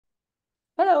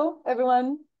Hello,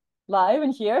 everyone, live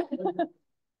and here.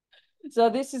 So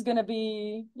this is going to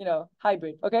be,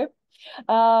 hybrid, okay?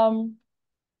 Hello,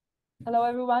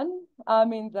 everyone. I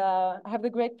have the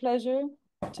great pleasure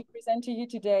to present to you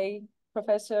today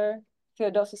Professor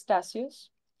Theodossios Tassios.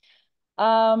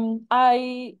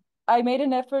 I made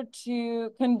an effort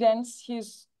to condense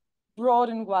his broad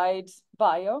and wide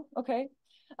bio, okay?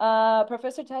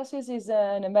 Professor Tassios is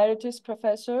an emeritus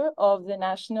professor of the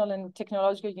National and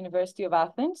Technological University of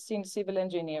Athens in civil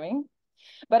engineering.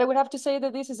 But I would have to say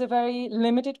that this is a very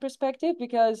limited perspective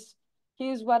because he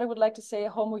is what I would like to say a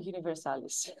homo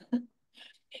universalis.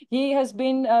 He has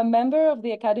been a member of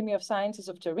the Academy of Sciences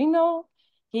of Torino.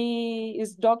 He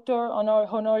is doctor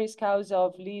honoris causa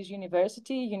of Liège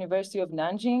University, University of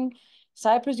Nanjing,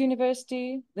 Cyprus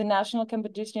University, the National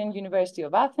Competition University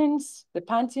of Athens, the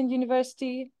Pantheon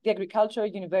University, the Agricultural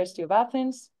University of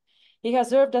Athens. He has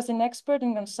served as an expert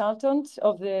and consultant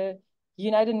of the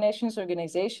United Nations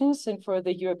organizations and for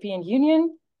the European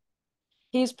Union.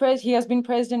 He has been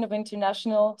president of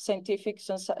international scientific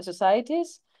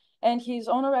societies, and he is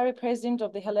honorary president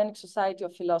of the Hellenic Society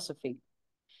of Philosophy.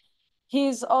 He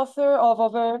is author of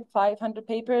over 500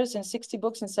 papers and 60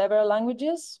 books in several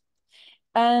languages.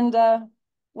 And,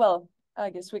 well, I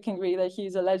guess we can agree that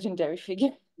he's a legendary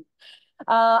figure.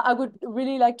 I would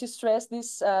really like to stress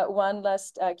this one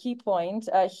last key point.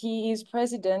 He is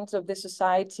president of the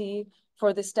Society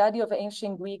for the Study of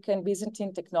Ancient Greek and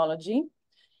Byzantine Technology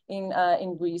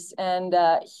in Greece. And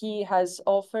he has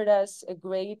offered us a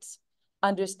great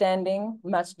understanding,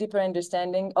 much deeper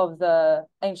understanding of the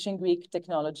ancient Greek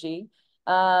technology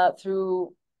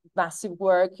through massive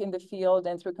work in the field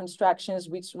and through constructions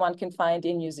which one can find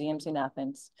in museums in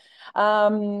Athens.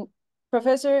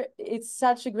 Professor, it's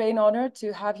such a great honor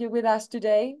to have you with us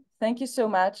today. Thank you so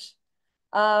much.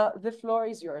 The floor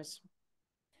is yours.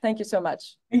 Thank you so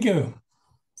much. Thank you.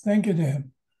 Thank you, dear.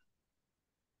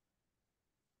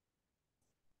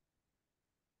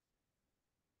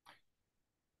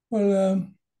 Well,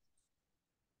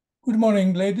 good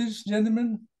morning, ladies,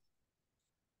 gentlemen.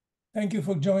 Thank you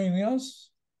for joining us.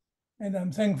 And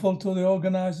I'm thankful to the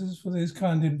organizers for this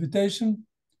kind invitation.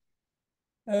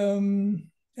 And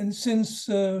since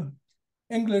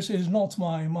English is not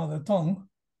my mother tongue,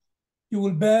 you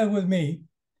will bear with me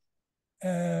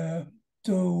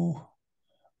to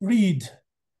read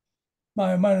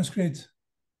my manuscript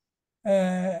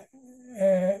in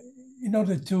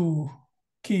order to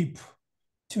keep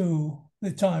to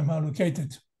the time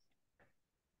allocated.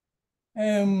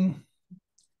 Given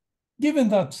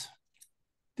that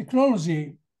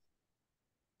technology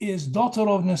is daughter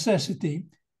of necessity,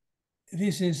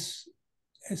 this is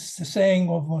the saying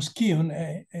of Moschion,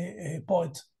 a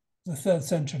poet of the 3rd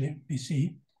century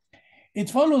BC. It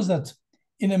follows that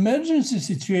in emergency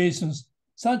situations,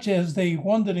 such as the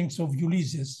wanderings of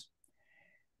Ulysses,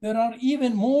 there are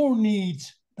even more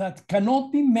needs that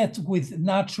cannot be met with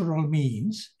natural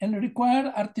means and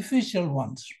require artificial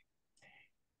ones.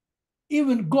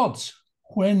 Even gods,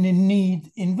 when in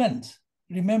need, invent.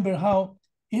 Remember how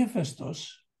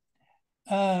Hephaestus,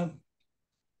 let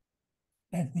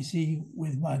me see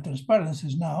with my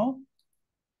transparencies now.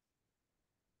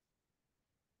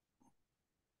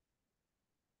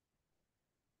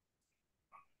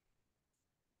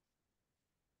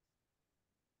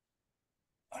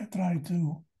 I try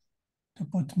to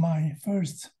put my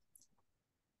first...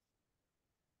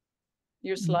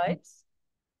 Your slides?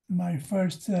 My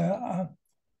first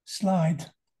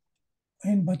slide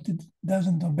in, but it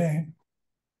doesn't obey.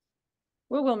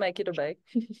 We will make it obey.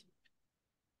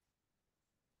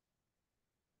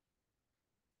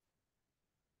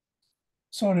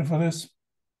 Sorry for this.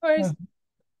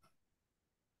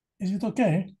 Is it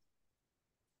okay?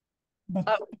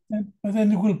 But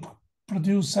then it will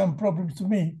produce some problem to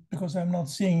me because I'm not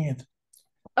seeing it.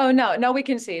 Oh, no, now we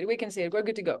can see it. We can see it. We're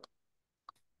good to go.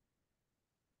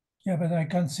 Yeah, but I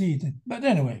can't see it. But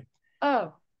anyway.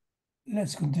 Oh.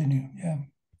 Let's continue. Yeah,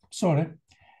 sorry.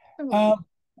 I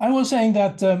was saying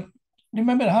that,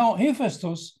 remember how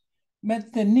Hephaestus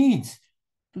met the need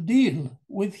to deal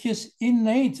with his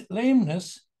innate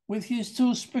lameness with his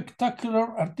 2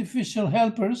 spectacular artificial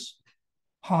helpers,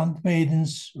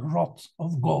 handmaidens wrought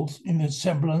of gold in the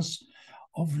semblance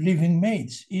of living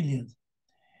maids, Iliad.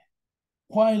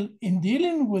 While in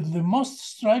dealing with the most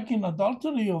striking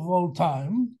adultery of all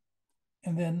time,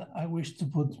 and then I wish to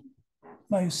put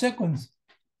my second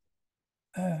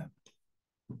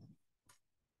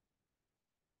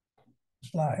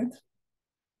slide.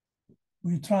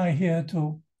 We try here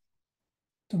to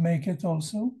make it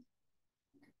also.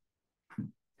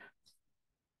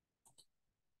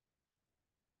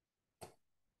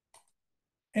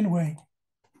 Anyway,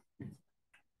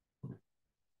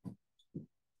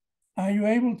 Are you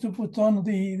able to put on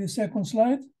the second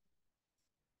slide?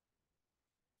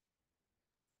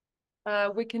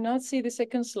 We cannot see the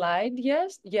second slide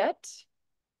yet,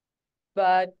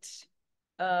 but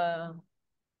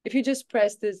if you just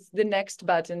press the next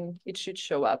button, it should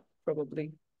show up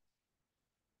probably.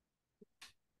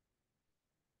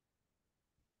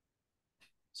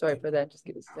 Sorry for that. Just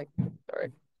give us a second.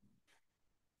 Sorry.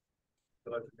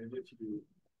 Maybe if you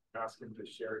ask him to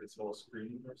share his whole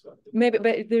screen or something. Maybe,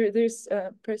 but there's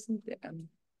a person. Or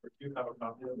do you have a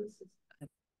copy of this?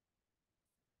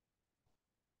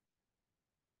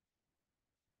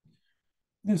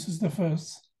 This is the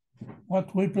first.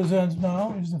 What we present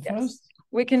now is the first.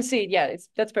 We can see it. Yeah,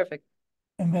 that's perfect.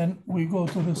 And then we go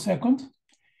to the second.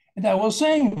 And I was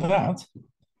saying that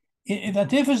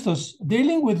Hephaestus,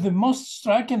 dealing with the most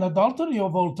striking adultery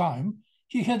of all time,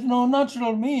 he had no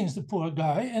natural means, the poor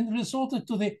guy, and resorted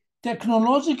to the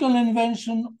technological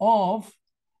invention of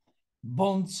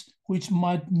bonds which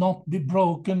might not be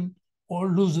broken or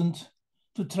loosened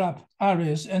to trap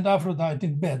Ares and Aphrodite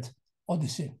in bed,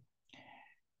 Odyssey.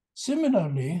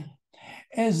 Similarly,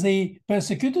 as the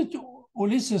persecuted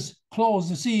Ulysses claws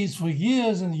the seas for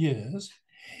years and years,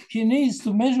 he needs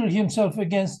to measure himself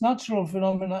against natural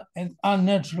phenomena and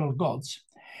unnatural gods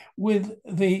with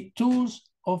the tools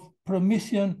of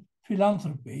Promethean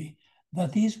philanthropy,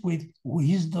 that is, with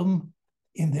wisdom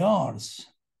in the arts,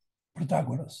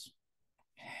 Protagoras.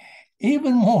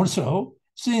 Even more so,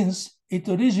 since it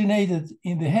originated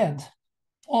in the head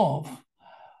of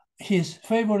his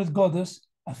favorite goddess,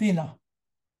 Athena.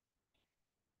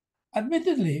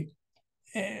 Admittedly,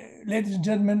 ladies and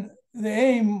gentlemen, the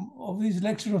aim of this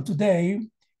lecture of today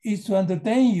is to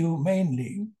entertain you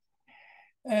mainly,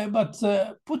 but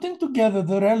putting together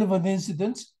the relevant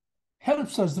incidents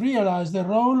helps us realize the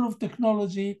role of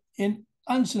technology in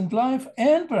ancient life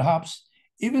and perhaps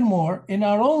even more in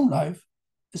our own life,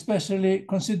 especially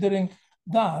considering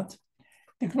that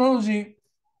technology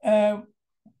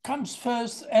comes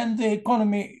first and the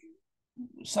economy,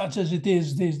 such as it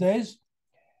is these days,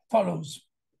 follows.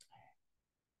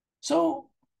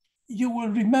 So you will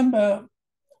remember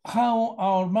how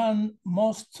our man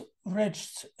most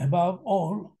wretched above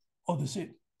all,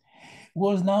 Odyssey,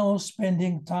 was now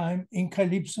spending time in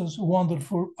Calypso's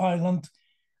wonderful island,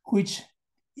 which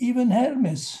even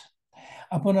Hermes,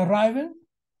 upon arriving,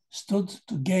 stood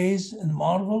to gaze and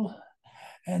marvel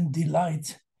and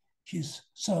delight his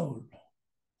soul,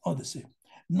 Odyssey.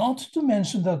 Not to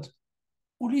mention that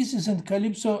Ulysses and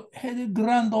Calypso had a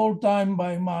grand old time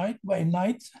by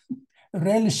night,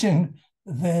 relishing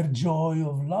their joy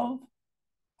of love,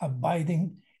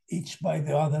 abiding each by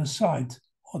the other's side,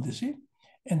 Odyssey.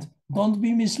 And don't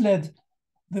be misled,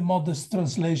 the modest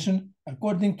translation,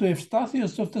 according to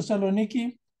Tassios of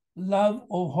Thessaloniki, love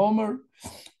of Homer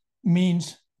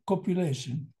means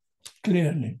copulation,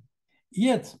 clearly.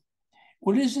 Yet,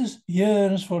 Ulysses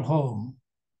yearns for home,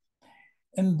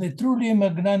 and the truly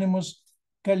magnanimous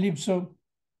Calypso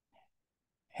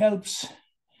helps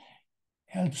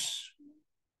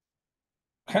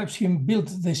him build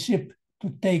the ship to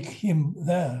take him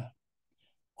there.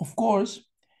 Of course,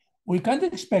 we can't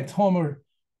expect Homer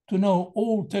to know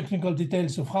all technical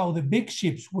details of how the big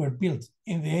ships were built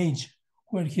in the age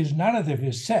where his narrative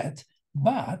is set,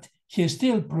 but he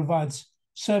still provides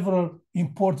several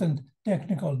important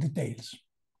technical details.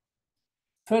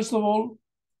 First of all,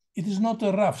 it is not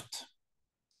a raft.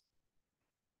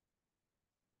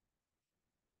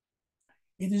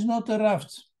 It is not a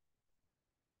raft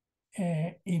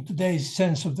in today's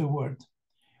sense of the word.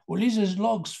 Ulysses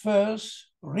logs first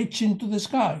reach into the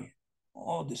sky,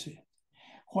 Odyssey,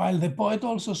 while the poet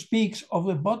also speaks of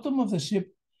the bottom of the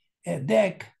ship, a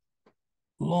deck,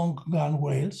 long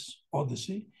gunwales,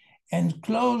 Odyssey, and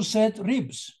close-set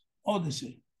ribs,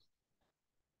 Odyssey.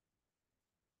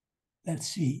 Let's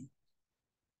see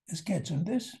a sketch on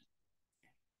this.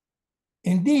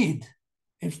 Indeed,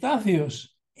 Tassios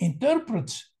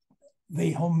interprets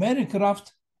the Homeric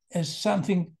raft as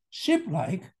something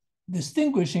ship-like,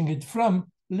 distinguishing it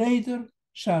from later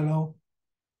shallow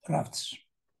rafts.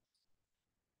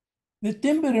 The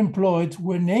timber employed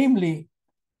were namely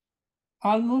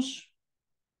alnus,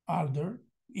 alder,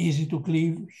 easy to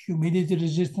cleave,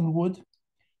 humidity-resistant wood,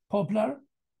 poplar,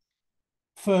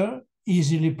 fir,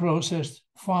 easily processed,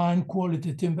 fine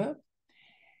quality timber,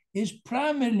 is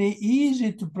primarily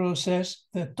easy to process,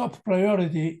 the top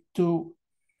priority to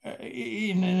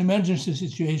in an emergency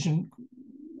situation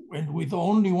and with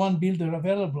only one builder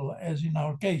available, as in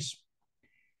our case.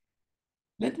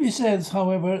 Let me say,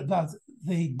 however, that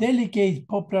the delicate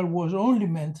poplar was only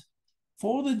meant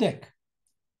for the deck.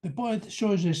 The poet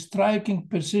shows a striking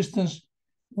persistence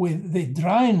with the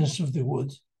dryness of the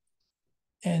wood,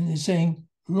 and is saying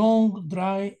long,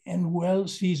 dry, and well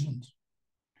seasoned.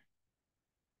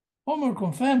 Homer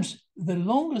confirms the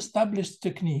long-established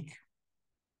technique.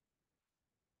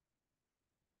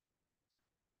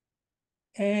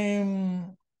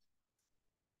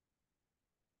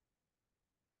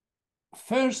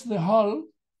 First, the hull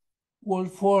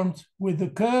was formed with the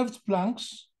curved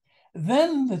planks,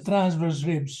 then the transverse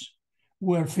ribs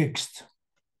were fixed.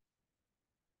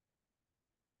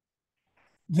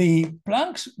 The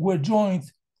planks were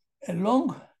joined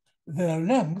along their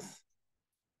length,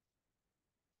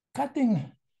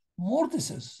 cutting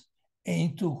mortices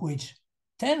into which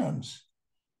tenons,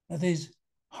 that is,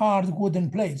 hard wooden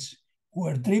plates,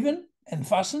 were driven and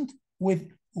fastened with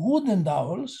wooden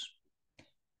dowels,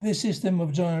 the system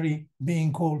of joinery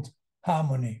being called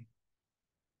harmony.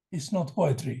 It's not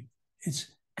poetry,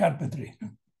 it's carpentry.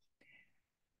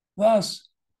 Thus,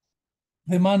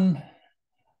 the man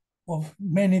of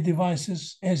many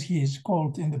devices, as he is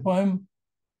called in the poem,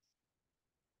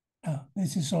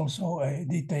 this is also a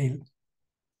detail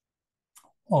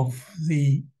of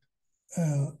the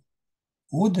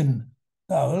wooden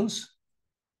dowels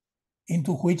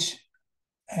into which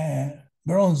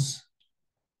bronze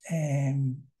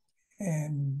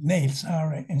nails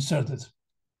are inserted.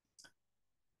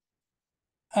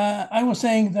 I was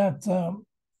saying that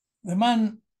the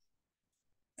man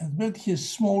had built his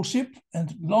small ship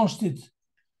and launched it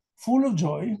full of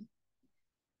joy.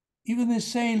 Even the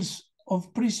sails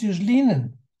of precious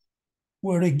linen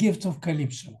were a gift of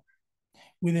Calypso.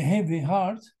 With a heavy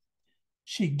heart,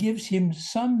 she gives him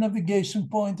some navigation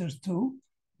pointers too,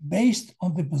 based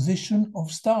on the position of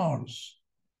stars.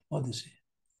 Odyssey.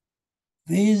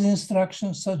 These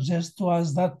instructions suggest to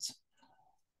us that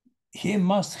he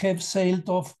must have sailed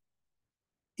off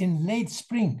in late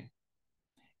spring,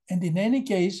 and in any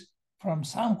case, from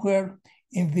somewhere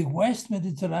in the West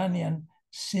Mediterranean,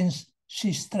 since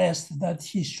she stressed that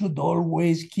he should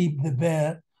always keep the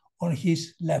bear on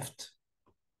his left,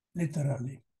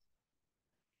 literally.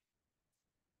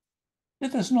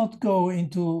 Let us not go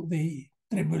into the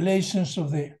tribulations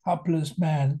of the hapless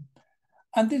man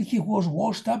until he was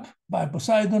washed up by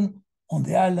Poseidon on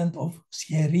the island of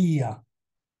Scheria,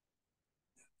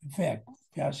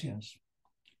 Phaeaceans.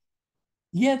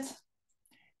 Yet,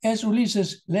 as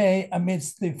Ulysses lay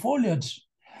amidst the foliage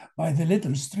by the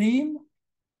little stream,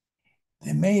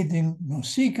 the maiden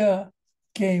Nausika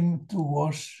came to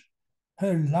wash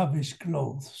her lavish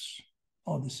clothes.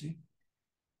 Odyssey.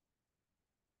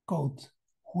 Quote,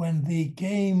 when they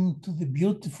came to the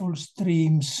beautiful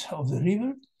streams of the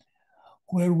river,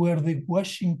 where were the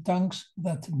washing tanks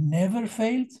that never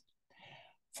failed,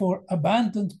 for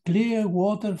abundant clear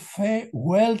water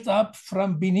welled up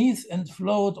from beneath and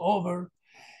flowed over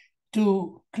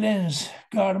to cleanse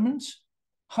garments,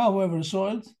 however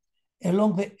soiled,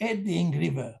 along the eddying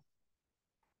river.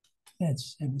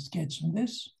 Let's have a sketch on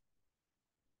this.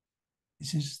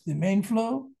 This is the main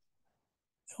flow,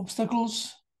 the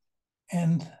obstacles,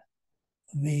 and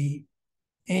the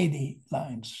eddy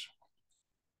lines.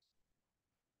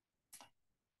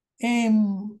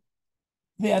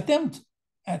 The attempt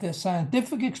at a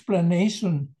scientific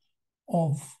explanation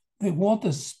of the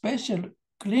water's special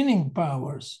cleaning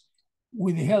powers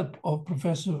with the help of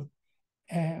Professor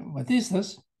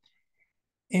Phaeaceans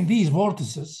in these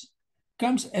vortices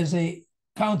comes as a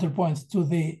counterpoint to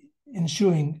the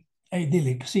ensuing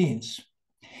idyllic scenes.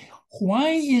 Why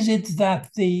is it that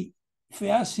the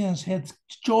Phaeacians had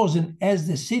chosen as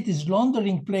the city's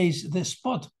laundering place the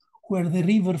spot where the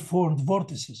river formed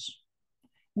vortices?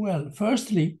 Well,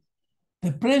 firstly,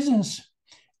 the presence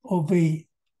of a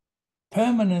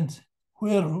permanent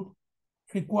whirl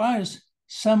requires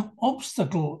some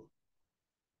obstacle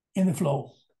in the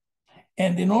flow.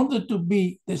 And in order to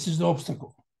be, this is the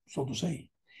obstacle, so to say.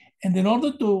 And in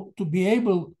order to be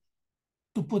able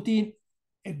to put in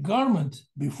a garment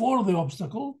before the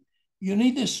obstacle, you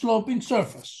need a sloping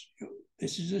surface.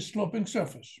 This is a sloping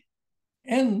surface.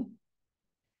 And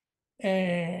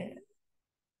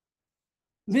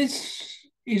this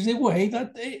is the way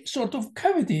that a sort of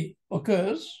cavity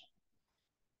occurs,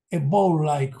 a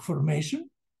bowl-like formation.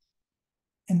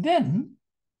 And then,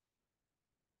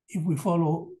 if we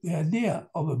follow the idea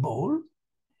of a bowl,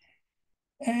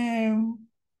 a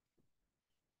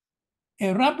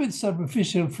rapid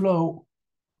superficial flow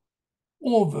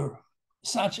over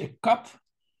such a cup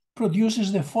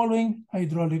produces the following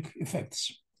hydraulic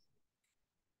effects.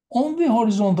 On the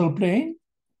horizontal plane,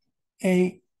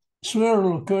 a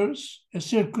swirl occurs, a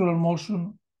circular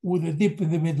motion with a dip in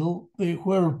the middle, the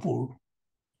whirlpool.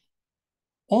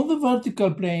 On the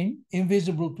vertical plane,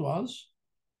 invisible to us,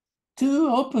 two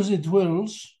opposite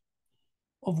whirls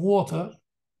of water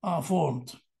are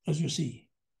formed, as you see.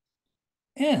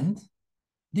 And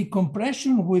the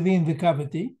compression within the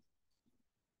cavity,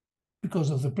 because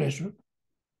of the pressure,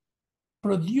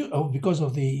 because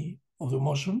of the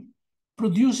motion,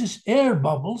 produces air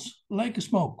bubbles like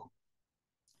smoke.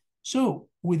 So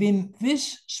within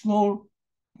this small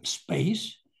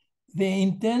space, the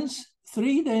intense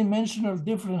three-dimensional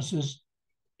differences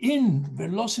in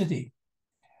velocity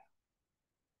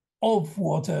of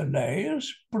water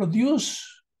layers produce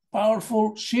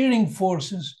powerful shearing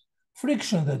forces,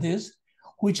 friction that is,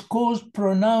 which cause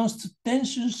pronounced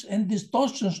tensions and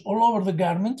distortions all over the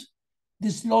garment,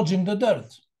 dislodging the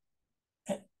dirt.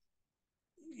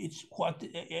 It's what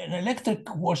an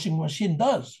electric washing machine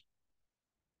does.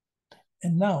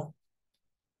 And now,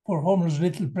 for Homer's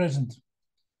little present,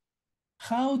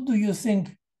 how do you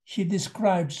think he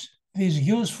describes this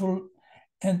useful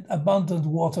and abundant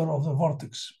water of the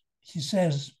vortex? He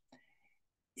says,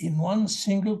 in one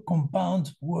single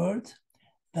compound word,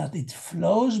 that it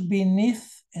flows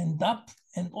beneath and up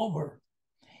and over.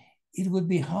 It would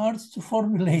be hard to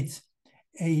formulate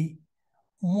a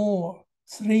more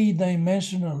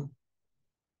three-dimensional,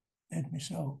 let me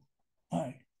show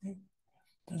my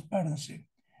transparency,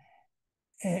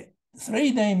 a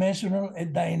three-dimensional, a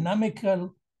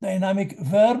dynamic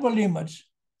verbal image,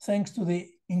 thanks to the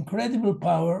incredible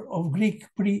power of Greek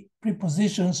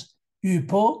prepositions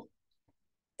hypo,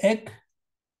 ek,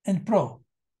 and pro.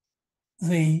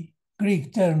 The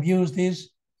Greek term used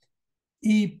is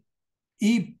ip,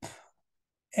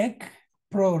 ek,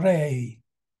 pro, rei.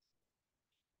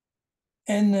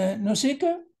 And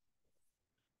Nausika,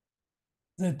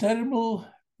 the terrible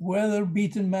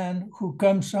weather-beaten man who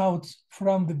comes out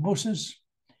from the bushes,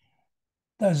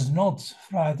 does not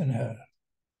frighten her.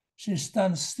 She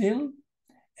stands still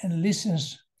and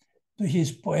listens to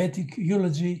his poetic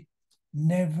eulogy.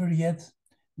 Never yet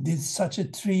did such a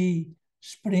tree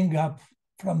spring up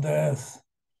from the earth.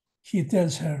 He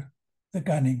tells her the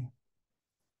cunning.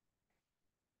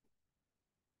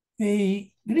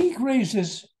 The Greek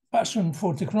race's passion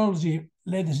for technology,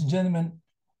 ladies and gentlemen,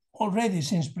 already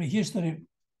since prehistory,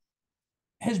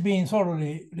 has been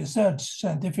thoroughly researched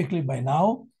scientifically by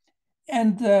now,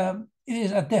 and it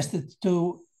is attested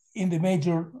to in the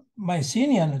major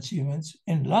Mycenaean achievements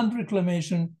in land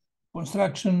reclamation,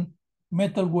 construction,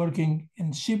 metalworking,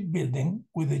 and shipbuilding,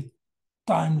 with the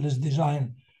timeless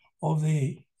design of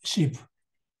the ship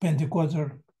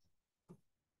Pentaquater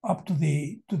up to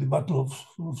the Battle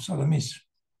of Salamis.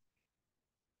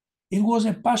 It was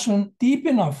a passion deep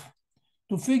enough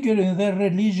to figure in their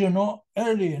religion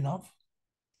early enough,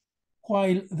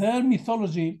 while their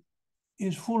mythology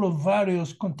is full of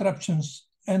various contraptions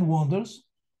and wonders,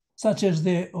 such as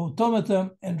the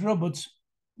automata and robots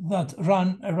that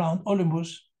run around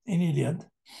Olympus in Iliad.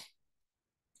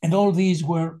 And all these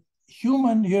were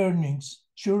human yearnings,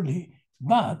 surely,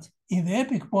 but in the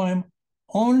epic poem,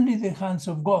 only the hands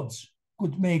of gods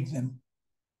could make them.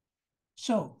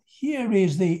 So here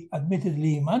is the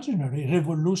admittedly imaginary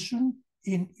revolution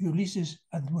in Ulysses'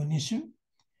 admonition,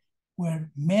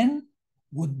 where men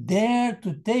would dare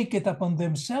to take it upon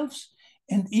themselves,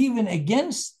 and even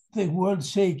against the world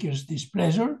shaker's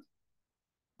displeasure,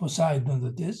 Poseidon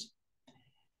that is,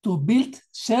 to build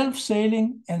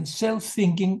self-sailing and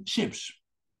self-thinking ships,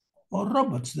 or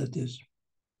robots that is.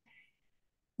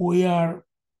 We are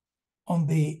on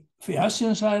the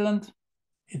Phaeaceans island,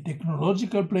 a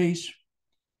technological place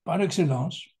par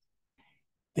excellence.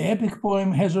 The epic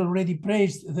poem has already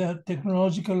praised their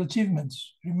technological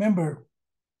achievements. Remember,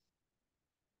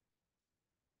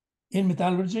 in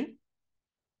metallurgy,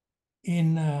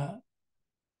 in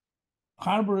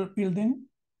harbor building,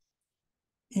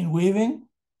 in weaving,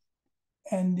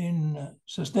 and in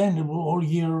sustainable all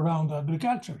year round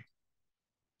agriculture.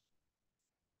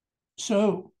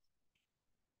 So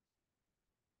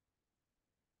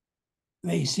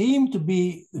they seem to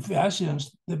be, the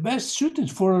Phaeacians, the best suited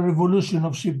for a revolution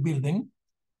of shipbuilding,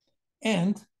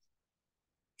 and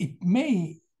it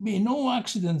may be no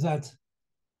accident that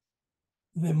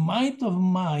the might of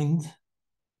mind,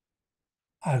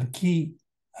 arche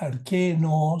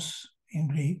nos in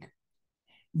Greek,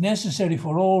 necessary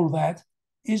for all that,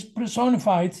 is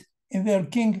personified in their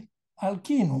king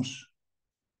Alcinous,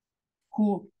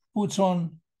 who puts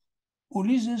on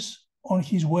Ulysses on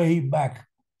his way back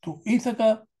to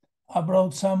Ithaca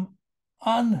aboard some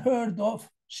unheard of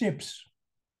ships.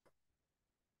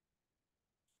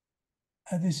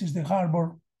 And this is the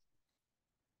harbor,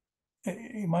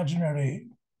 imaginary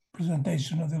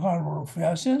presentation of the harbor of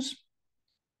Phaeaceans.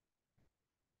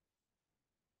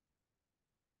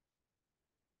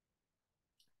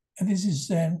 And this is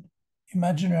an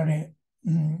imaginary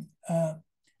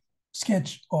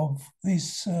sketch of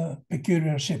this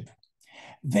peculiar ship.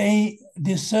 They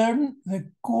discern the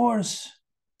course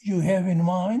you have in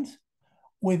mind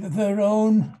with their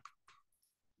own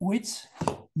wits,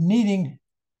 needing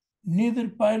neither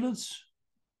pilots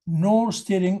nor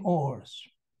steering oars.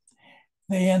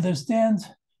 They understand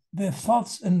the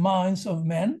thoughts and minds of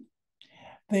men.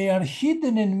 They are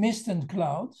hidden in mist and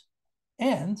clouds,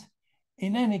 and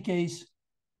in any case,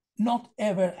 not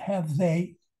ever have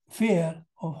they fear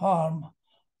of harm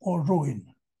or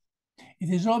ruin. It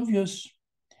is obvious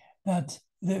that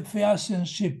the Phaeacean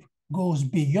ship goes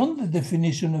beyond the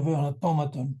definition of an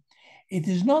automaton. It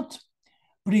is not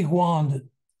pre-wound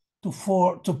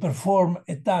to perform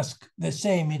a task the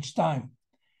same each time,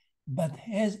 but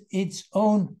has its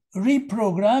own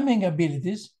reprogramming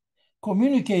abilities,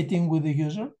 communicating with the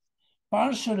user,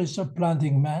 partially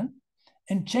supplanting man,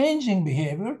 and changing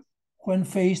behavior when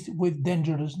faced with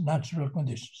dangerous natural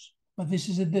conditions. But this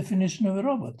is a definition of a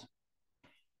robot.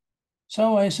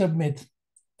 So I submit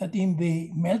that in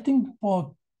the melting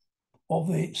pot of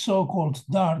the so-called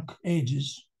Dark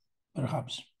Ages,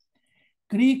 perhaps,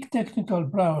 Greek technical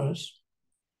prowess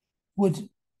would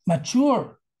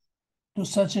mature to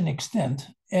such an extent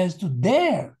as to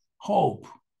dare hope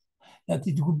that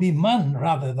it would be man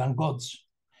rather than gods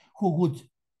who would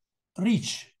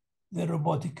reach the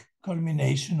robotic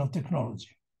culmination of technology.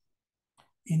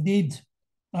 Indeed,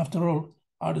 after all,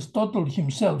 Aristotle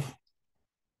himself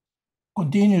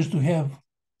continues to have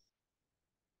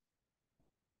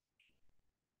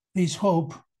this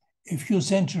hope a few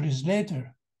centuries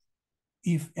later,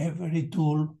 if every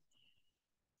tool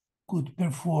could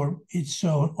perform its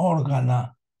own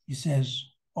organa. He says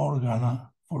organa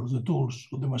for the tools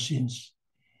of the machines.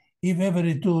 If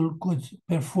every tool could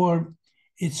perform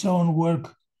its own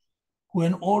work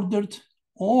when ordered,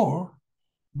 or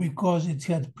because it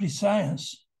had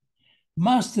prescience,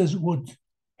 masters would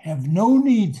have no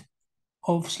need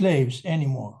of slaves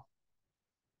anymore,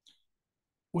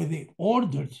 with the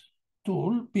ordered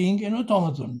tool being an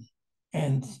automaton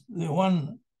and the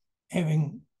one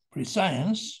having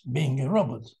prescience being a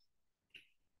robot.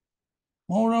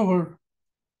 Moreover,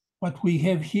 what we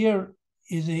have here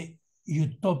is a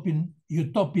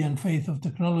utopian faith of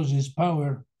technology's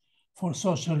power for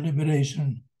social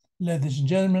liberation, ladies and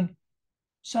gentlemen,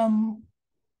 some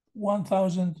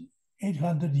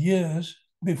 1,800 years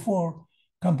before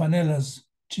Campanella's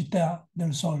Città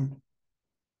del Sol.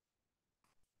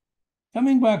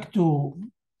 Coming back to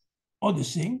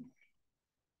Odyssey,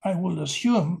 I will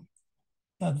assume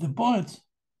that the poet,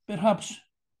 perhaps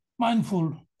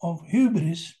mindful of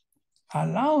hubris,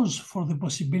 allows for the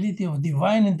possibility of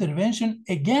divine intervention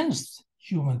against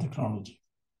human technology.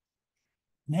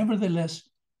 Nevertheless,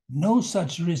 no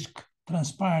such risk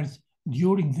transpired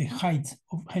during the height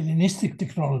of Hellenistic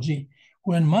technology,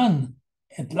 when man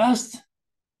at last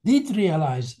did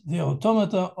realize the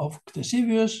automata of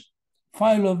Ctesibius,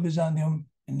 Philo of Byzantium,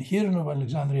 and Hieron of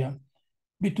Alexandria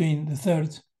between the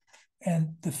 3rd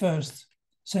and the 1st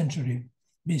century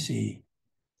BCE.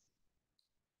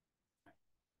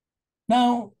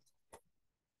 Now,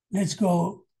 let's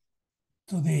go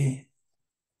to the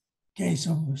case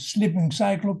of sleeping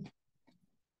Cyclop,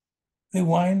 the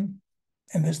wine,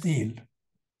 and the steel.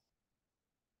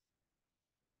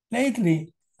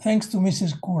 Lately, thanks to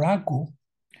Mrs. Kourakou,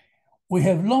 we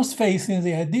have lost faith in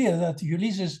the idea that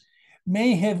Ulysses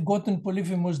may have gotten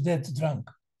Polyphemus dead drunk.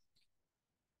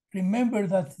 Remember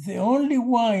that the only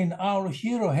wine our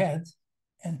hero had,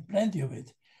 and plenty of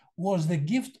it, was the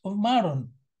gift of Maron,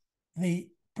 the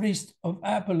priest of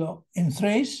Apollo in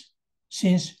Thrace,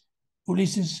 since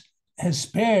Ulysses has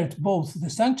spared both the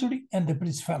sanctuary and the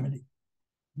priest's family.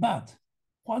 But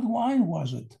what wine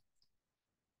was it?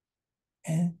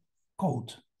 And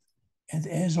quote, and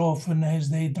as often as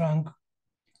they drank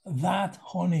that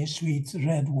honey-sweet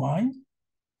red wine,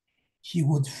 he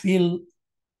would fill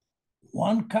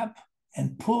 1 cup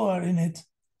and pour in it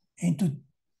into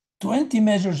 20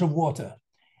 measures of water,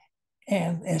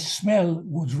 and a smell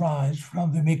would rise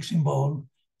from the mixing bowl,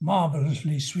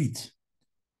 marvelously sweet,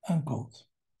 unquote.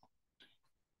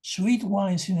 Sweet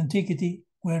wines in antiquity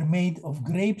were made of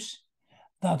grapes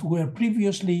that were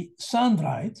previously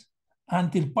sun-dried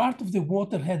until part of the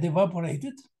water had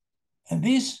evaporated, and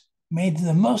this made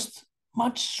the must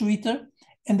much sweeter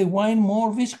and the wine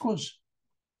more viscous.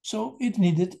 So it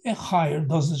needed a higher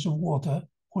dosage of water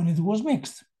when it was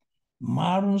mixed.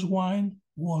 Maron's wine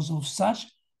was of such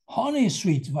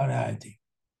honey-sweet variety.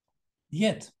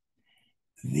 Yet,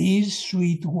 these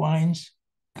sweet wines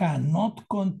cannot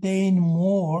contain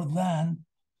more than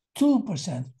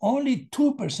 2%, only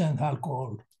 2%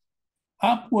 alcohol,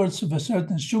 upwards of a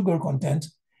certain sugar content,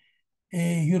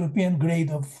 a European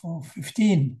grade of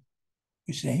 15,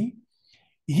 we say,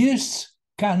 yeasts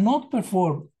cannot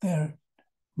perform their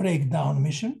breakdown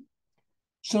mission,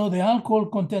 so the alcohol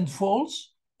content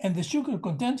falls and the sugar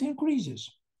content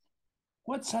increases.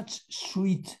 What such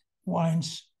sweet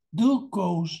wines do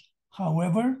cause,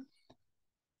 however,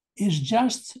 is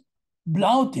just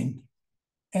blotting,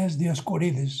 as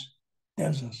Dioscorides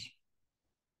tells us.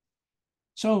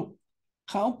 So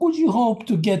how could you hope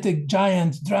to get a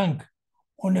giant drunk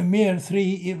on a mere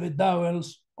 3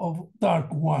 evedowels of dark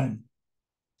wine?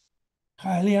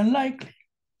 Highly unlikely.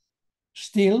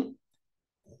 Still,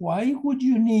 why would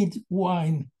you need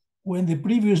wine when the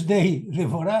previous day the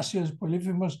voracious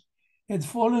Polyphemus had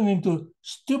fallen into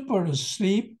stuporous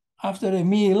sleep after a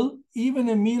meal, even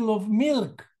a meal of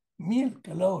milk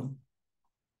alone?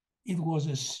 It was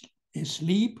a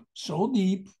sleep so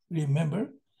deep,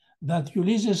 remember, that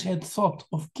Ulysses had thought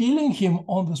of killing him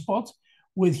on the spot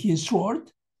with his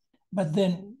sword, but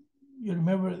then, you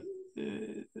remember,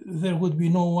 there would be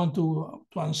no one to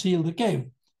unseal the cave.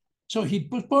 So he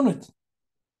postponed it.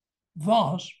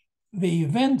 Thus, the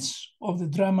events of the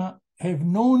drama have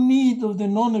no need of the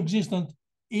non-existent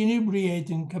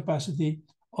inebriating capacity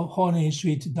of honey,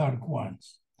 sweet, dark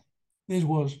wines. This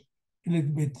was a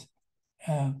little bit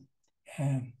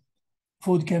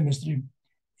food chemistry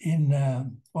in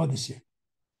Odyssey.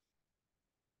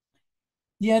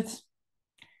 Yet,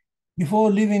 before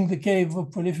leaving the cave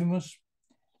of Polyphemus,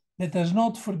 let us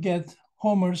not forget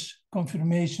Homer's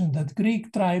confirmation that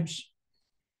Greek tribes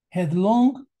had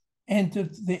long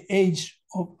entered the age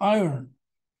of iron,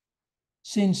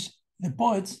 since the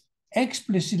poet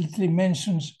explicitly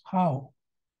mentions how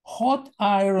hot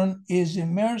iron is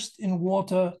immersed in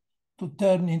water to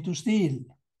turn into steel.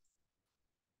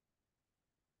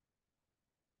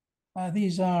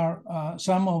 These are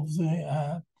some of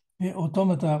the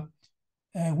automata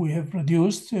we have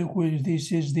produced.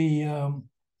 This is the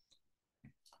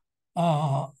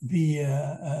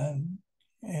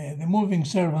moving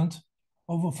servant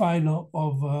of Philo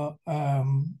of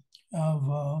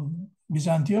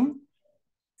Byzantium,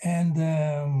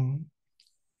 and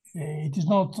it is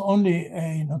not only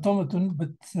an automaton, but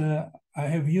I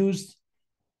have used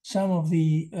some of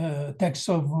the texts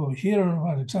of Hieron of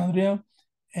Alexandria,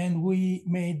 and we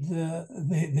made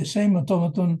the same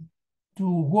automaton to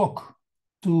walk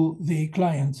to the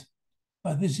client.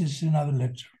 But this is another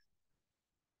lecture.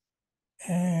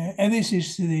 And this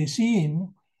is the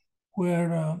scene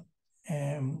where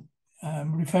I'm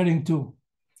referring to.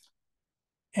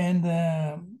 And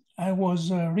I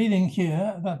was reading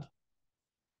here that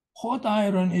hot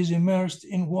iron is immersed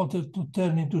in water to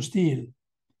turn into steel.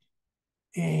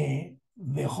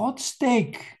 The hot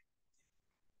steak,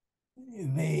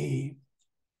 the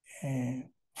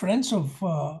friends of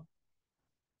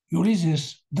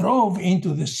Ulysses drove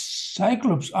into the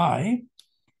Cyclops' eye,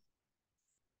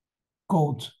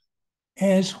 quote,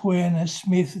 as when a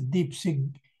smith dips a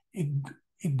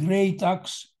great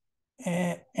axe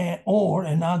or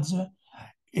an adze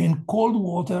in cold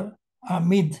water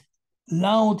amid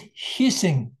loud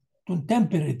hissing to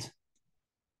temper it,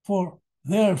 for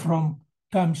therefrom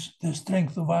comes the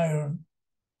strength of iron.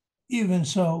 Even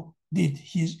so did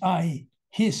his eye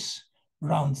hiss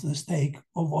round the stake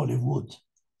of olive wood,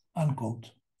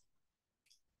 unquote.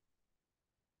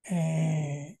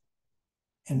 And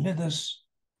let us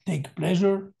take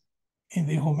pleasure in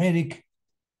the Homeric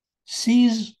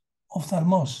seas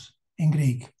ophthalmos in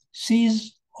Greek,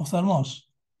 seas ophthalmos,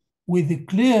 with the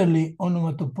clearly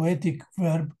onomatopoetic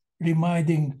verb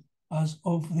reminding us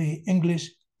of the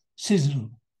English sizzle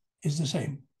is the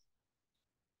same.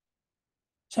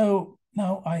 So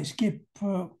now I skip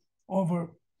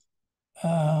over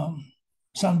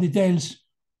some details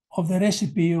of the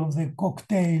recipe of the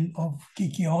cocktail of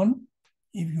Kikion,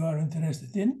 if you are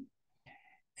interested in.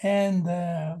 And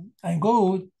I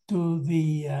go to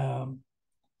the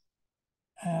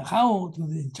to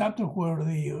the chapter where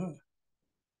the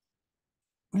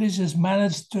Ulysses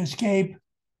managed to escape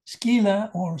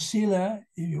Scylla, or Scylla,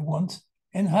 if you want,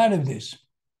 and Harybdis.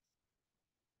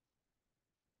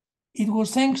 It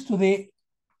was thanks to the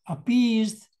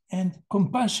appeased and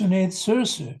compassionate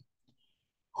Circe,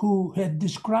 who had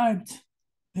described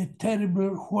the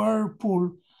terrible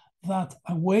whirlpool that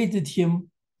awaited him.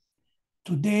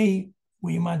 Today,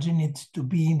 we imagine it to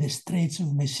be in the Straits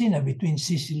of Messina between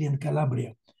Sicily and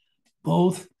Calabria.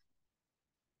 Both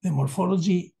the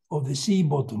morphology of the sea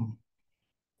bottom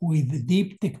with the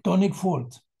deep tectonic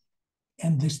fault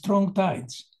and the strong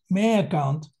tides may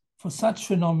account for such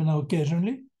phenomena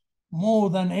occasionally more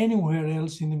than anywhere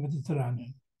else in the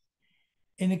Mediterranean.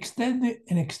 an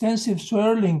extensive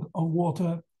swirling of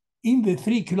water in the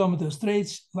 3-kilometer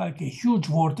straits, like a huge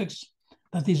vortex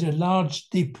that is a large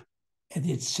dip at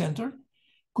its center,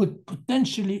 could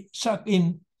potentially suck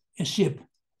in a ship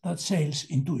that sails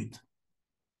into it.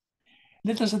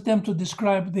 Let us attempt to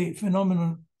describe the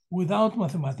phenomenon without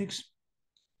mathematics,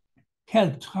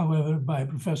 helped, however, by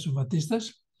Professor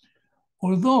Batistas,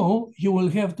 although you will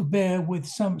have to bear with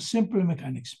some simple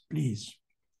mechanics, please.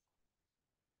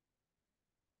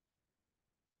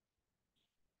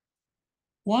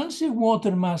 Once a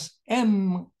water mass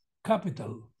M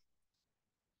capital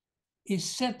is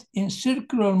set in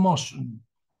circular motion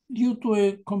due to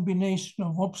a combination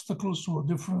of obstacles or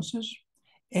differences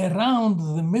around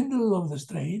the middle of the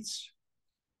straits,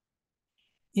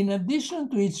 in addition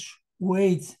to its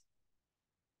weight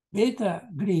beta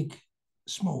Greek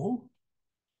small,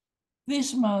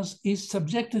 this mass is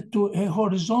subjected to a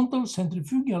horizontal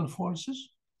centrifugal force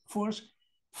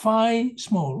phi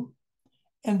small,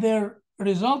 and the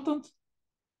resultant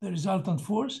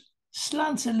force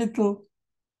slants a little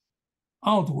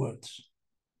outwards.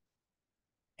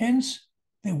 Hence,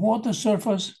 the water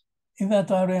surface in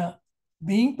that area,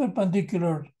 being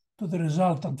perpendicular to the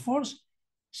resultant force,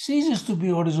 ceases to be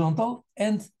horizontal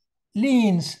and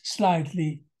leans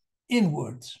slightly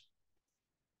inwards.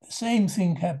 The same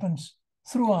thing happens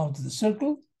throughout the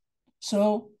circle,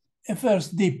 so a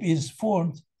first dip is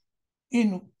formed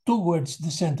towards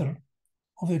the center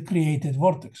of the created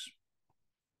vortex.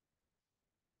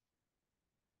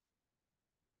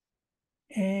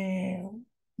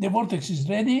 The vortex is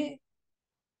ready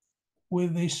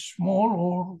with a small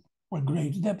or a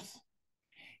great depth.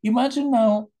 Imagine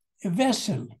now a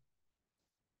vessel,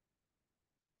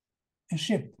 a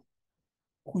ship,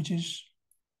 which is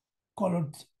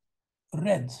colored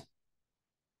red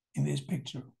in this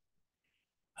picture,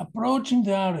 approaching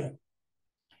the area.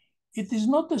 It is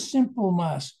not a simple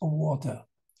mass of water.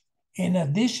 In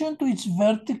addition to its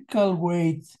vertical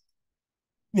weight,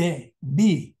 the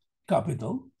B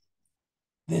capital,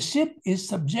 the ship is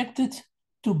subjected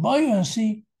to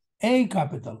buoyancy A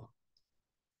capital,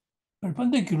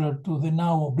 perpendicular to the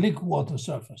now oblique water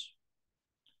surface.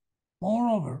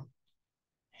 Moreover,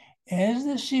 as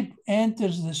the ship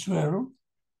enters the swirl,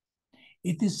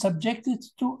 it is subjected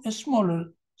to a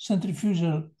smaller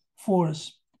centrifugal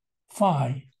force,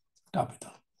 phi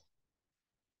capital.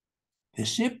 The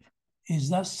ship is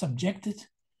thus subjected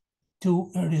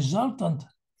to a resultant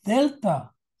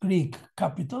delta Greek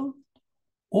capital,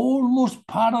 almost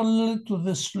parallel to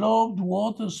the sloped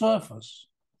water surface.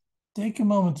 Take a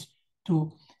moment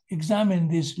to examine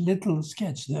this little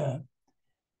sketch there.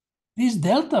 This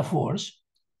delta force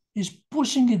is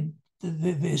pushing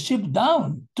the ship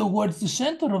down towards the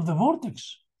center of the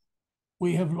vortex.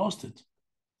 We have lost it.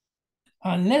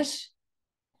 Unless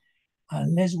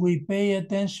we pay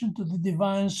attention to the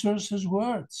divine Circe's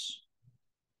words.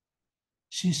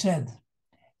 She said,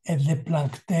 at the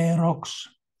Planctae rocks,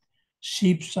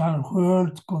 ships are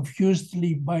hurled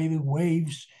confusedly by the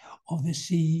waves of the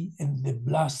sea and the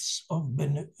blasts of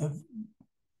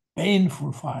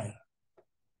painful fire.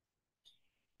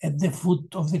 At the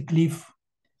foot of the cliff,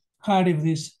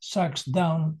 Harybdis sucks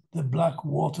down the black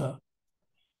water.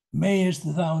 Mayest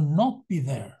thou not be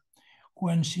there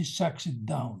when she sucks it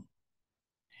down?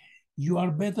 You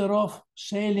are better off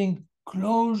sailing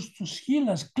close to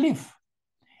Scylla's cliff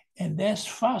and as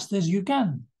fast as you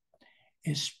can.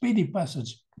 A speedy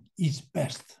passage is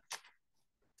best.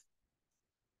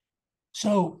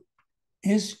 So,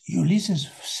 as Ulysses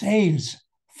sails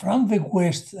from the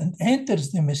west and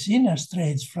enters the Messina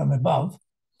Straits from above,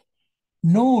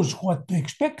 knows what to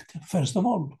expect, first of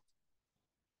all.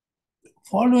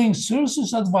 Following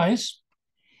Circe's advice,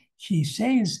 he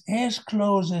sails as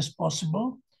close as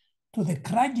possible to the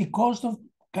craggy coast of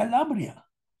Calabria,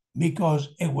 because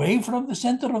away from the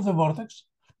center of the vortex,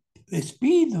 the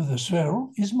speed of the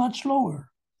swirl is much lower,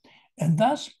 and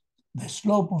thus the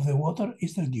slope of the water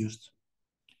is reduced.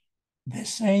 The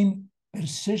same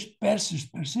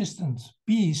persistent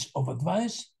piece of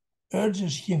advice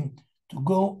urges him to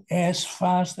go as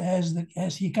fast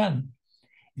as he can.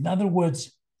 In other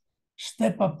words,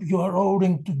 step up your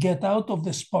oaring to get out of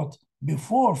the spot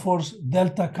before force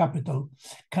delta capital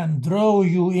can draw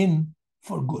you in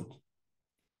for good.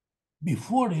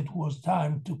 Before it was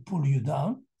time to pull you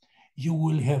down, you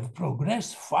will have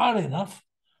progressed far enough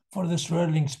for the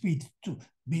swirling speed to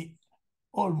be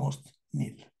almost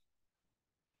nil.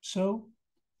 So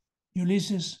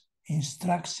Ulysses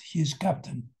instructs his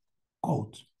captain,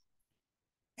 quote,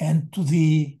 and to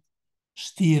the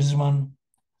steersman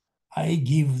I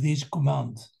give this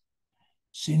command,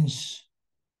 since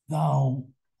thou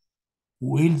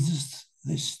wieldest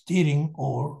the steering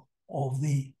oar of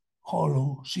the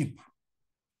hollow ship.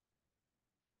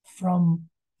 From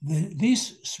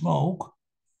this smoke,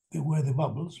 there were the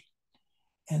bubbles,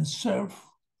 and surf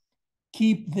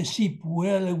keep the ship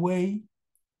well away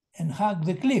and hug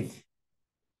the cliff,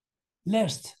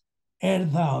 lest ere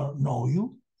thou know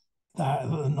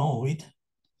it,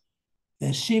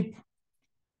 the ship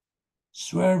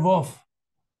swerve off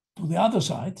to the other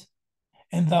side,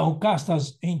 and thou cast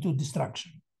us into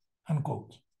destruction,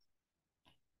 unquote.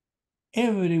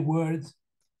 Every word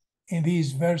in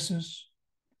these verses,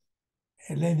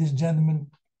 ladies and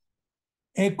gentlemen,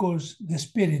 echoes the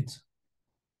spirit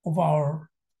of our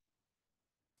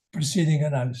preceding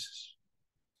analysis.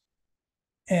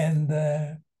 And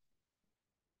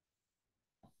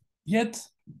yet,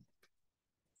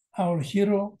 our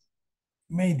hero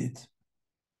made it.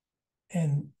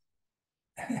 And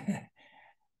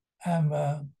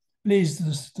I'm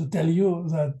pleased to tell you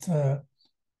that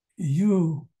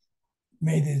you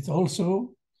made it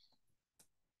also,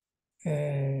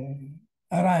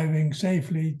 arriving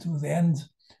safely to the end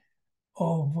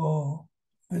of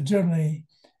the journey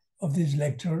of this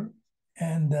lecture.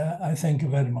 And I thank you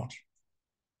very much.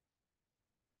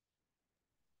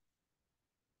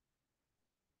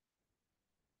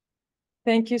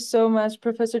 Thank you so much,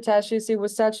 Professor Tassios. It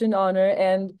was such an honor.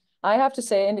 And I have to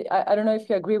say, and I don't know if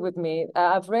you agree with me,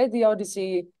 I've read the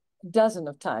Odyssey dozens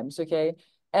of times, okay?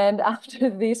 And after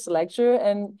this lecture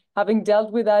and having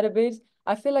dealt with that a bit,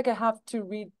 I feel like I have to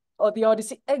read the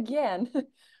Odyssey again.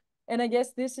 And I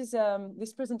guess this is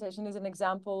this presentation is an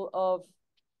example of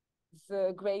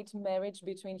the great marriage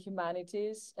between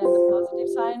humanities and the positive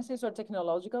sciences or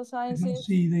technological sciences,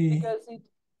 because it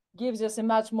gives us a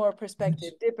much more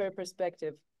perspective, deeper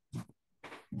perspective.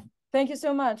 Thank you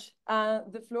so much.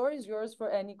 The floor is yours for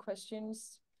any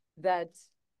questions that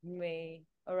may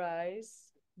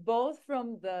arise, both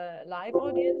from the live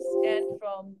audience and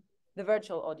from the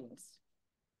virtual audience.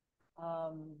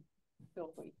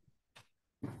 Feel free.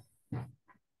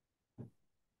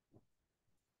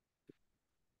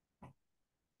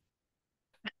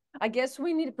 I guess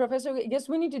we need, Professor, I guess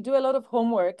we need to do a lot of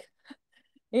homework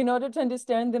in order to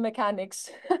understand the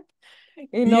mechanics.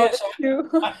 Yes,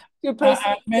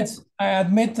 I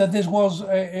admit that this was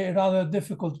a rather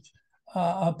difficult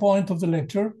point of the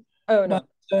lecture. Oh, no.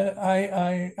 But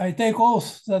I take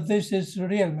oath that this is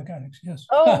real mechanics, yes.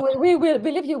 Oh, we will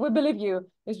believe you, we believe you.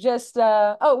 It's just,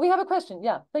 oh, we have a question.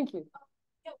 Yeah, thank you.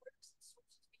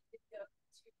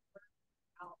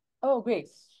 Oh, great.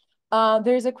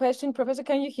 There's a question. Professor,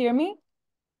 can you hear me?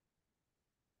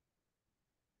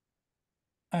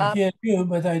 I hear you,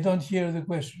 but I don't hear the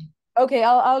question. Okay,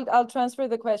 I'll transfer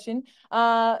the question.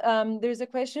 There's a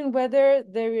question whether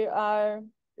there are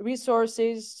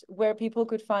resources where people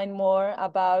could find more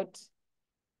about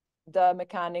the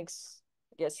mechanics,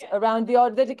 I guess, around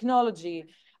the technology,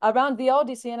 around the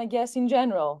Odyssey, and I guess in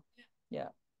general. Yeah.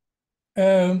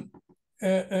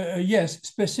 Yes,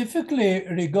 specifically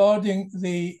regarding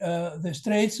the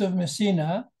Straits of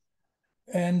Messina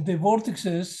and the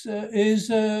vortexes is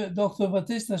Dr.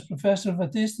 Batistas, Professor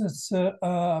Batistas'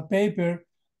 paper,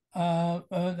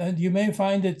 and you may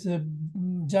find it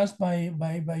just by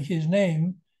his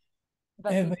name,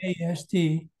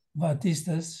 F-A-S-T,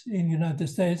 Batistas, in the United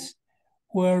States,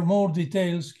 where more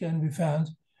details can be found.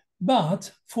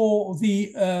 But for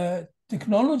the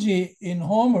technology in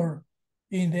Homer,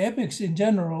 in the epics in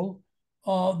general,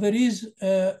 there is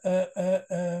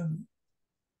a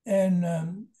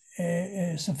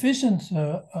sufficient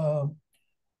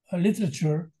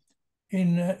literature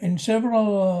in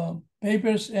several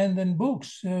papers and in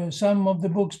books, some of the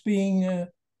books being,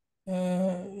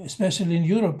 especially in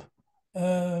Europe,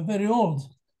 very old.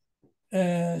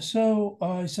 So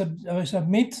I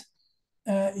submit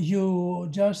you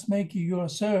just make your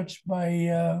search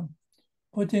by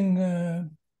putting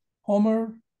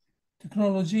Homer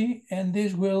technology, and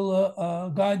this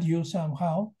will guide you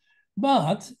somehow.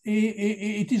 But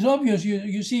it is obvious,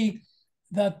 you see,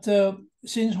 that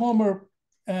since Homer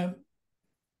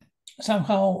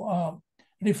somehow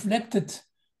reflected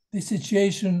the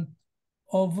situation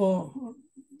of,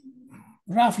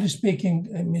 roughly speaking,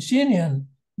 a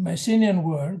Messenian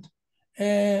world,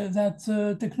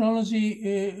 that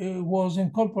technology was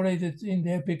incorporated in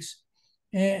the epics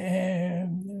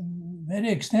very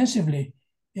extensively.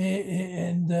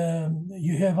 And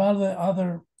you have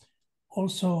other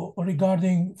also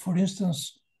regarding, for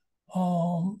instance,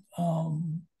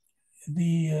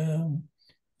 the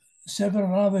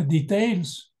several other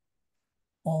details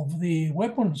of the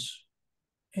weapons.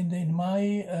 And in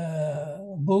my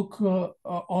book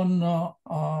on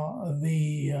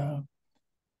the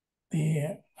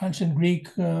ancient Greek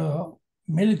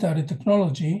military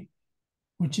technology,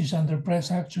 which is under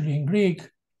press actually in Greek,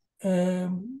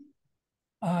 I'm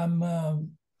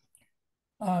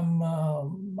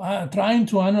trying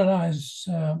to analyze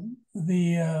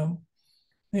the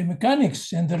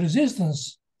mechanics and the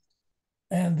resistance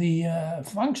and the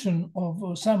function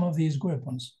of some of these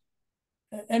weapons.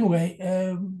 Anyway,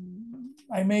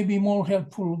 I may be more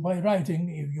helpful by writing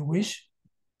if you wish,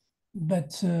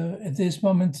 but at this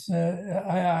moment,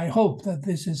 I hope that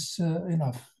this is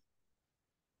enough.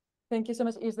 Thank you so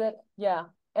much. Is that, yeah.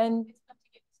 And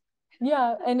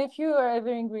yeah, and if you are ever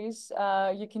in Greece,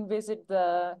 you can visit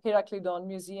the Herakleidon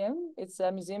Museum. It's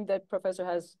a museum that professor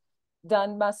has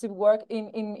done massive work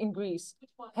in Greece.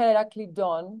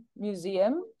 Herakleidon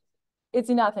Museum. It's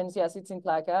in Athens, yes, it's in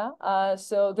Plaka.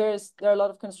 So there are a lot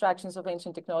of constructions of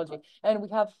ancient technology. And we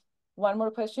have one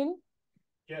more question.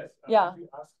 Yes. Yeah. If you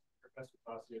ask Professor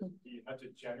Tassios, he had to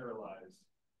generalize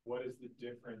what is the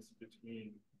difference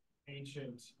between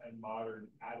ancient and modern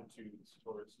attitudes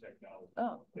towards technology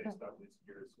based on his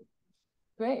years.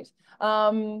 Great.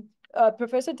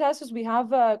 Professor Tassios, we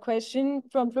have a question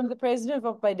from the president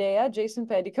of Paideia, Jason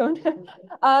Pedicone,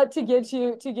 to get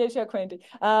you acquainted.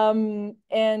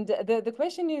 And the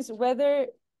question is whether,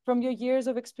 from your years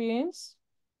of experience,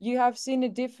 you have seen a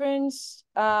difference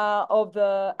of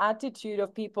the attitude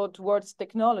of people towards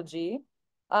technology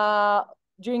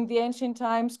during the ancient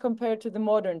times compared to the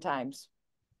modern times.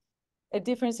 A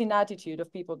difference in attitude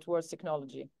of people towards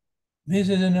technology. This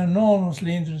is an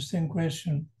enormously interesting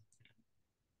question.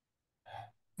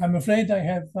 I'm afraid I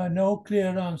have no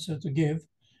clear answer to give,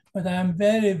 but I'm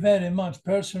very, very much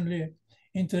personally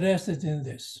interested in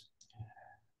this.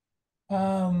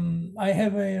 I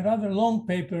have a rather long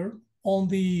paper on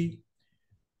the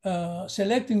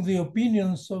selecting the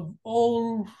opinions of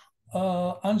all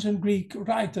ancient Greek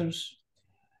writers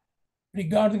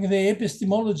regarding the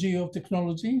epistemology of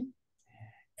technology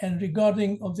and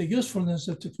regarding of the usefulness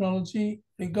of technology,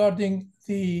 regarding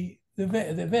the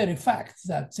very fact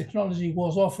that technology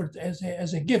was offered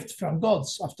as a gift from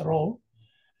gods, after all.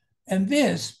 And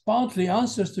this partly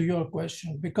answers to your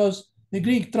question, because the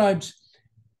Greek tribes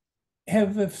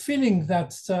have a feeling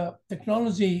that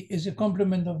technology is a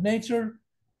complement of nature,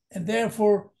 and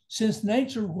therefore, since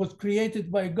nature was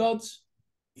created by gods,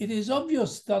 it is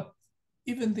obvious that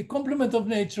even the complement of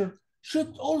nature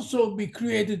should also be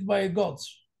created by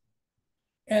gods.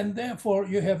 And therefore,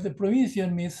 you have the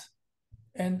Promethean myth,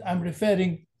 and I'm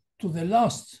referring to the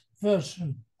last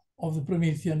version of the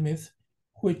Promethean myth,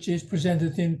 which is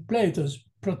presented in Plato's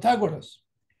Protagoras.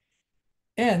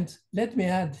 And let me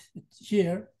add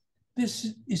here,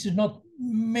 this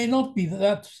may not be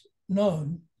that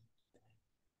known,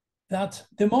 that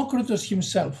Democritus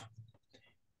himself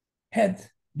had,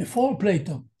 before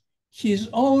Plato, his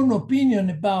own opinion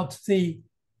about the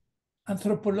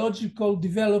anthropological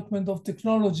development of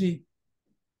technology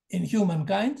in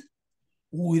humankind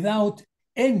without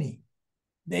any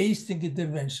deistic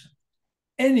intervention,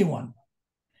 anyone.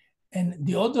 And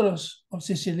Diodorus of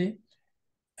Sicily,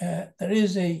 there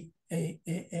is a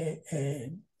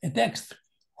text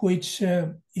which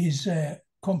is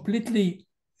completely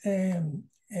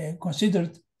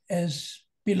considered as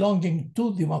belonging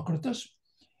to Democritus,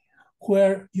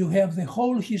 where you have the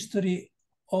whole history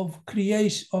of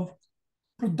creation, of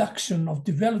production, of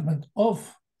development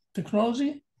of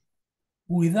technology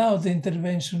without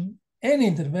any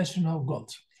intervention of God.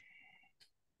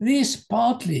 This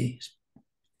partly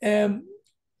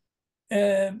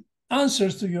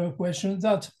answers to your question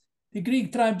that the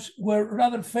Greek tribes were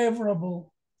rather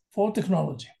favorable for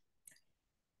technology.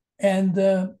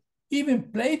 And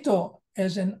even Plato,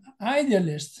 as an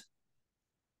idealist,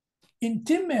 in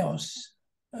Timaeus,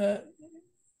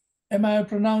 am I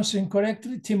pronouncing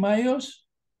correctly, Timaeus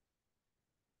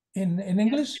in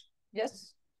English?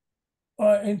 Yes.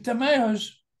 In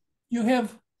Timaeus, you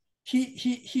have,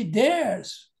 he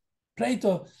dares,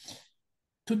 Plato,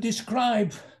 to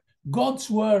describe God's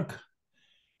work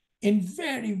in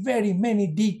very, very many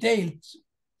detailed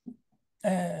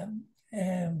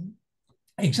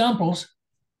examples,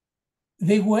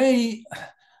 the way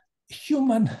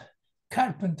human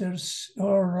carpenters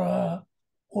or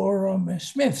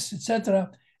smiths, etc.,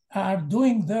 are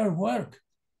doing their work.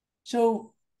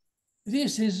 So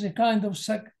this is a kind of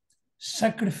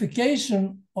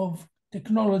sacrification of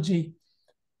technology,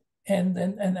 and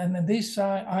this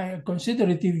I consider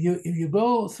it. If you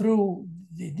go through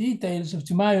the details of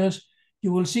Timaeus,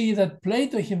 you will see that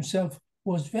Plato himself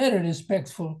was very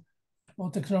respectful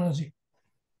of technology.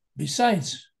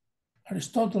 Besides,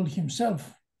 Aristotle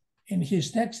himself, in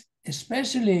his text,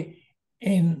 especially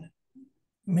in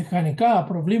Mechanica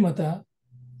Problemata,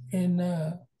 in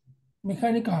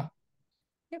Mechanica,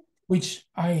 yep. which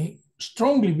I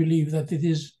strongly believe that it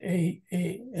is a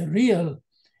real,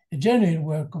 a genuine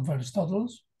work of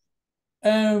Aristotle's.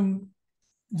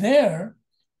 There,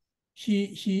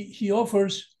 he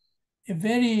offers a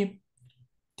very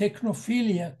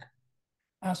technophiliac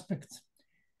aspect,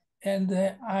 and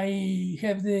I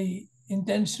have the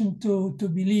intention to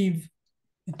believe,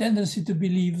 the tendency to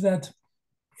believe that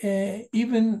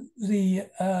even the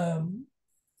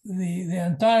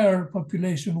entire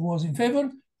population was in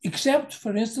favor, except,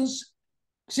 for instance,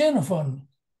 Xenophon.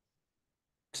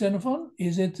 Xenophon,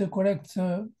 is it the correct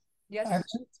yes.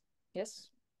 accent? Yes.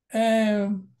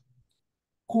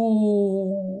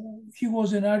 Who he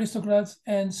was an aristocrat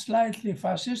and slightly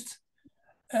fascist,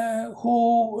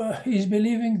 who is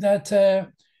believing that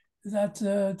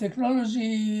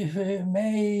technology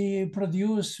may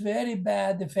produce very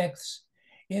bad effects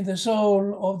in the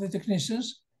soul of the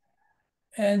technicians.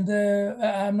 And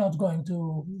I'm not going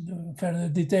to further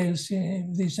details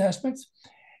in these aspects.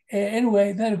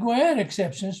 Anyway, there were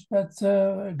exceptions, but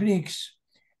Greeks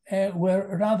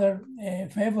were rather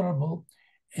favorable,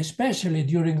 especially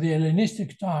during the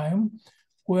Hellenistic time,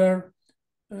 where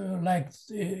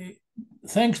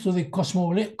thanks to the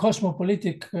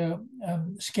cosmopolitic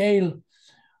scale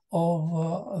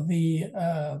of the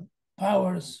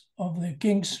powers of the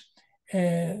kings,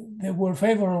 there were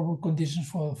favorable conditions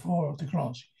for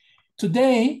technology.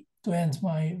 Today, to end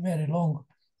my very long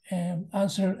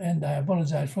answer, and I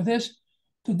apologize for this,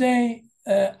 today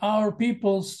our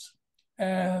people's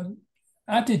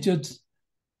attitude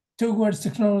towards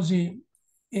technology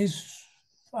is,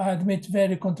 I admit,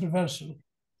 very controversial.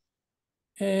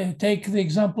 Take the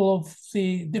example of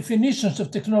the definitions of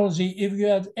technology. If you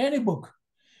had any book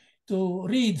to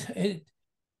read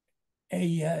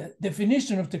a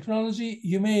definition of technology,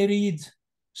 you may read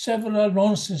several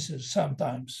nonsenses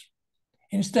sometimes.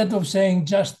 Instead of saying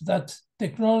just that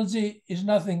technology is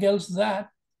nothing else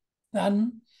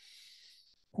than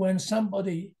when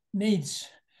somebody needs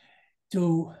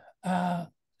to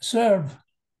serve,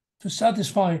 to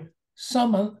satisfy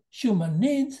some human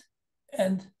need,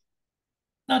 and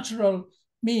natural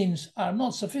means are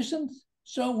not sufficient,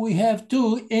 so we have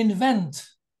to invent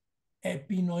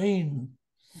epinoin,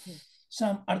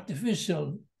 some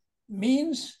artificial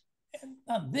means,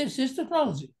 and this is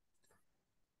technology.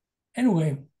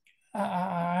 Anyway,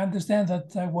 I understand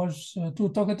that I was too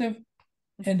talkative,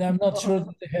 and I'm not sure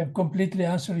that I have completely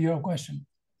answered your question.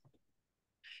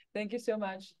 Thank you so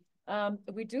much.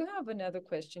 We do have another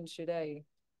question. Should I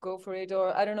go for it,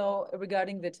 or I don't know,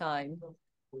 regarding the time?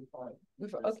 Okay.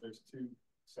 There's two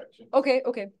sections. Okay,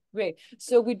 great.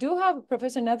 So we do have,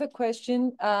 Professor, another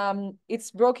question.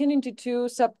 It's broken into two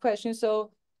sub-questions,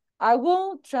 so I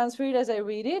will transfer it as I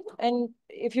read it, and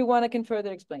if you want, I can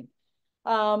further explain.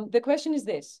 The question is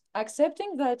this: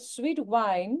 accepting that sweet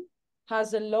wine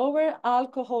has a lower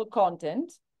alcohol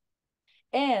content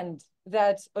and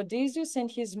that Odysseus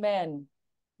and his men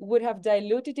would have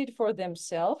diluted it for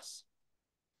themselves,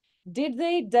 did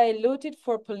they dilute it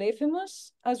for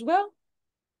Polyphemus as well?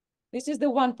 This is the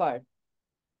one part.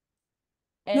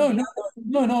 And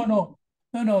no,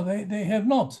 they have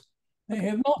not. They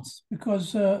have not,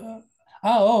 because I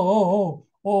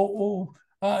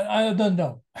don't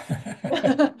know.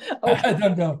 I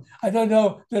don't know. I don't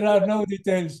know. There are no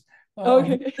details of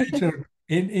nature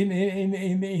in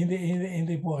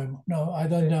the poem. No, I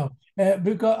don't know.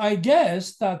 Because I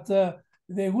guess that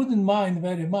they wouldn't mind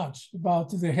very much about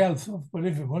the health of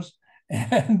Polyphemus,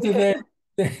 and they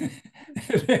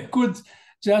could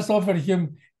just offer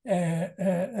him the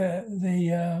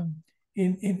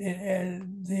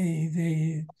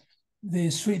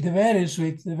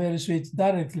very sweet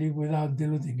directly without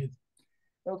diluting it.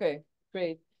 Okay,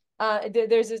 great.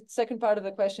 There's a second part of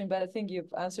the question, but I think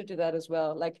you've answered to that as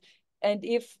well. Like, and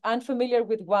if unfamiliar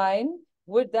with wine,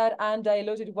 would that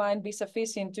undiluted wine be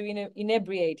sufficient to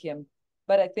inebriate him?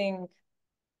 But I think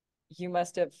you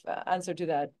must have answered to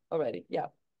that already. Yeah.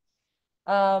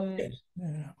 Yes.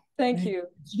 Thank you.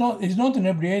 It's not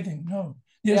inebriating. No.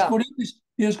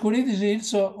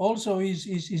 Dioscorides also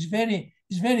is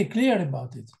very clear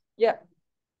about it. Yeah.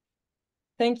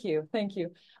 Thank you.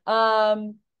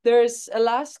 There's a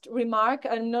last remark.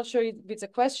 I'm not sure if it's a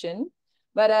question,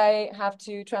 but I have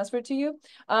to transfer to you.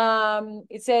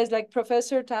 It says, like,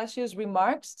 Professor Tassios'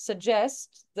 remarks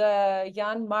suggest the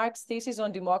Jan Marx thesis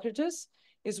on Democritus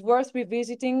is worth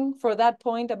revisiting for that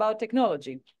point about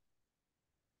technology.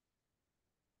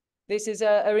 This is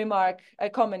a remark, a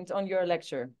comment on your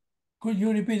lecture. Could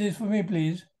you repeat it for me,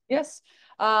 please? Yes.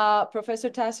 Professor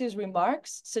Tassios'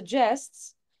 remarks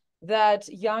suggests that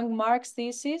young Marx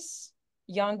thesis,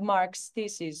 young Mark's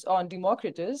thesis on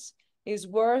Democritus is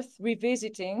worth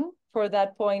revisiting for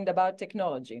that point about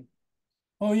technology.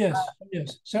 Oh yes,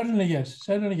 yes, certainly yes,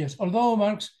 certainly yes. Although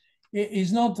Marx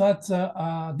is not that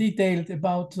detailed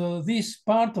about this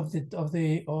part of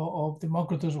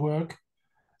Democritus' work,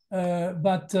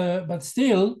 but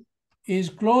still is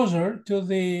closer to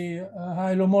the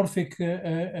hylomorphic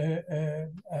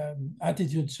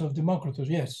attitudes of Democritus,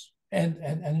 yes, and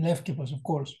Lefkippos, of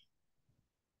course.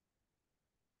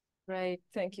 Right,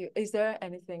 thank you. Is there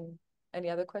any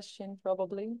other question,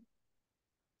 probably?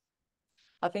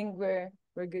 I think we're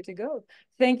good to go.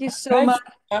 Thank you so much.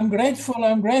 I'm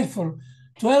grateful.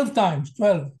 12 times,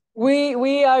 12.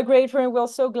 We are grateful, and we're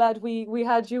so glad we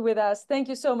had you with us. Thank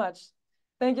you so much.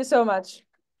 Thank you so much.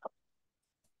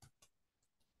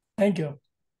 Thank you.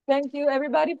 Thank you,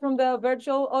 everybody from the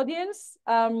virtual audience.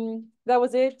 That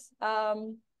was it.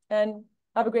 And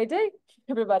have a great day,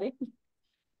 everybody.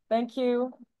 Thank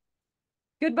you.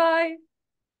 Goodbye.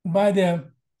 Bye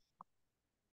there.